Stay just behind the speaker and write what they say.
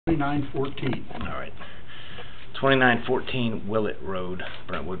2914. Alright. 2914 Willett Road,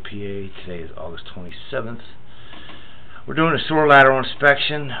 Brentwood, PA. Today is August 27th. We're doing a sewer lateral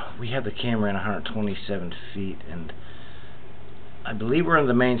inspection. We have the camera in 127 feet, and I believe we're in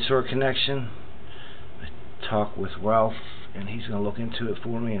the main sewer connection. I talked with Ralph, and he's going to look into it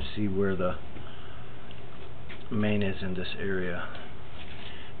for me and see where the main is in this area.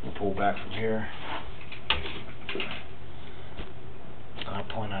 We'll pull back from here. I'll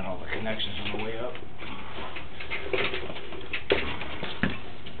point out all the connections on the way up.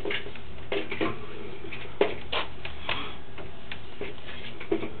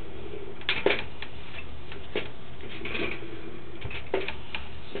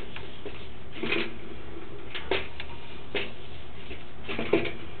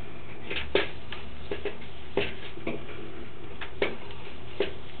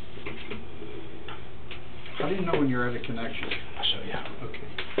 How do you know when you're at a connection? I'll show you. Okay.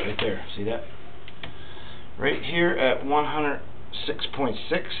 Right there, see that? Right here at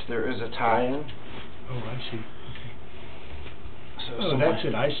 106.6, there is a tie-in. Oh, I see. Okay. So Oh, that's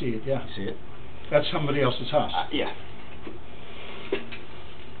it. I see it, yeah. See it? That's somebody else's house. Yeah.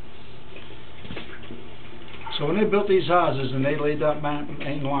 So when they built these houses and they laid that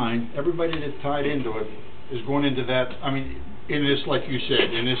main line, everybody that tied into it is going into that, I mean, in this, like you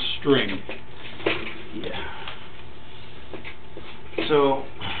said, in this string. Yeah. So,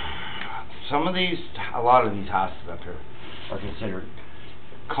 a lot of these houses up here are considered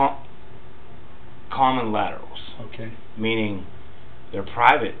common laterals. Okay. Meaning they're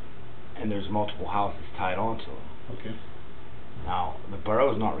private and there's multiple houses tied onto them. Okay. Now, the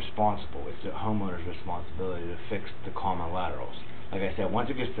borough is not responsible. It's the homeowner's responsibility to fix the common laterals. Like I said, once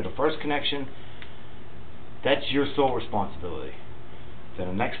it gets to the first connection, that's your sole responsibility. Then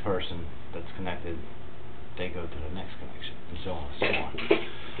the next person that's connected, they go to the next connection, and so on and so on.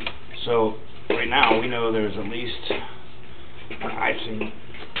 So, right now, we know there's at least, I've seen,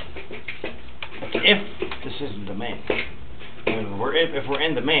 if this isn't the main, if we're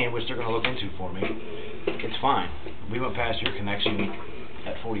in the main, which they're going to look into for me, it's fine. We went past your connection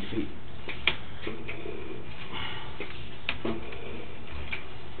at 40 feet.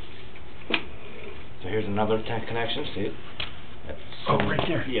 So here's another 10 connection, see it? Oh, right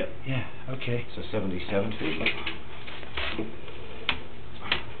there. Yep. Yeah, okay. So 77 feet.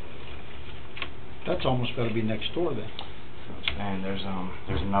 That's almost got to be next door then. And there's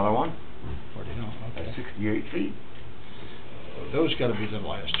another one. Already know, okay. At 68 feet. Those got to be the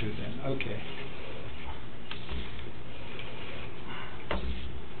last two then, okay.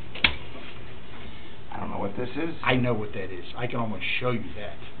 I don't know what this is. I know what that is. I can almost show you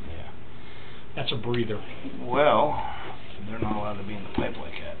that. Yeah. That's a breather. Well, they're not allowed to be in the pipe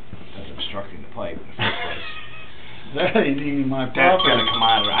like that. That's obstructing the pipe in the first place. That ain't even my property. That's going to come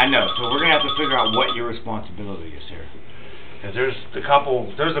out of it. I know. So we're going to have to figure out what your responsibility is here. Because there's a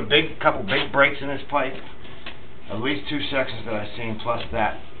couple big breaks in this pipe. At least 2 sections that I've seen, plus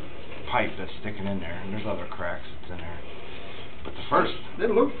that pipe that's sticking in there. And there's other cracks that's in there. But the first... They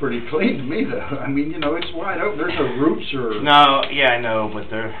look pretty clean to me, though. I mean, you know, it's wide open. There's no roots or... No, yeah, I know, but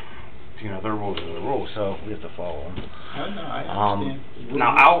they're... You know, their rules are the rules, so we have to follow them. I know, I understand.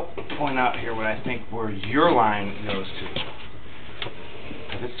 Now, I'll point out here what I think where your line goes to.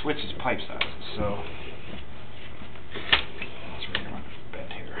 Because it switches pipe sizes, so... Let's bring around the bed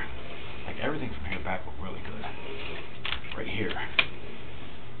here. Like, everything from here back look really good. Right here.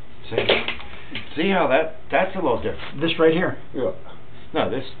 See how that's a little different. This right here? Yeah. No,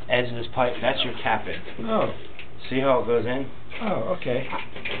 this edge of this pipe, that's your tap in. Oh. See how it goes in? Oh, okay.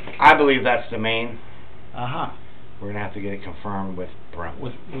 I believe that's the main. Uh-huh. We're going to have to get it confirmed with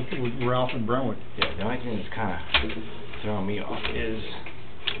Brentwood. With Ralph and Brentwood. Yeah, the only thing that's kind of throwing me off is...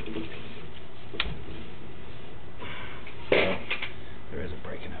 there is a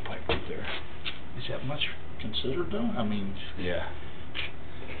break in that pipe right there. Is that much considered, though? I mean... Yeah.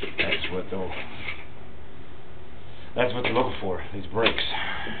 That's what they're looking for, these breaks.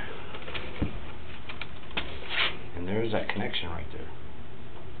 And there's that connection right there.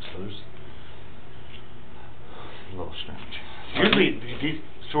 So there's a little strange. Usually, these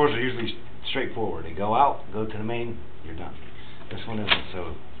stores are usually straightforward. They go out, go to the main, you're done. This one isn't,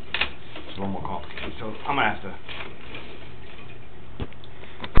 so it's a little more complicated. So I'm going to have to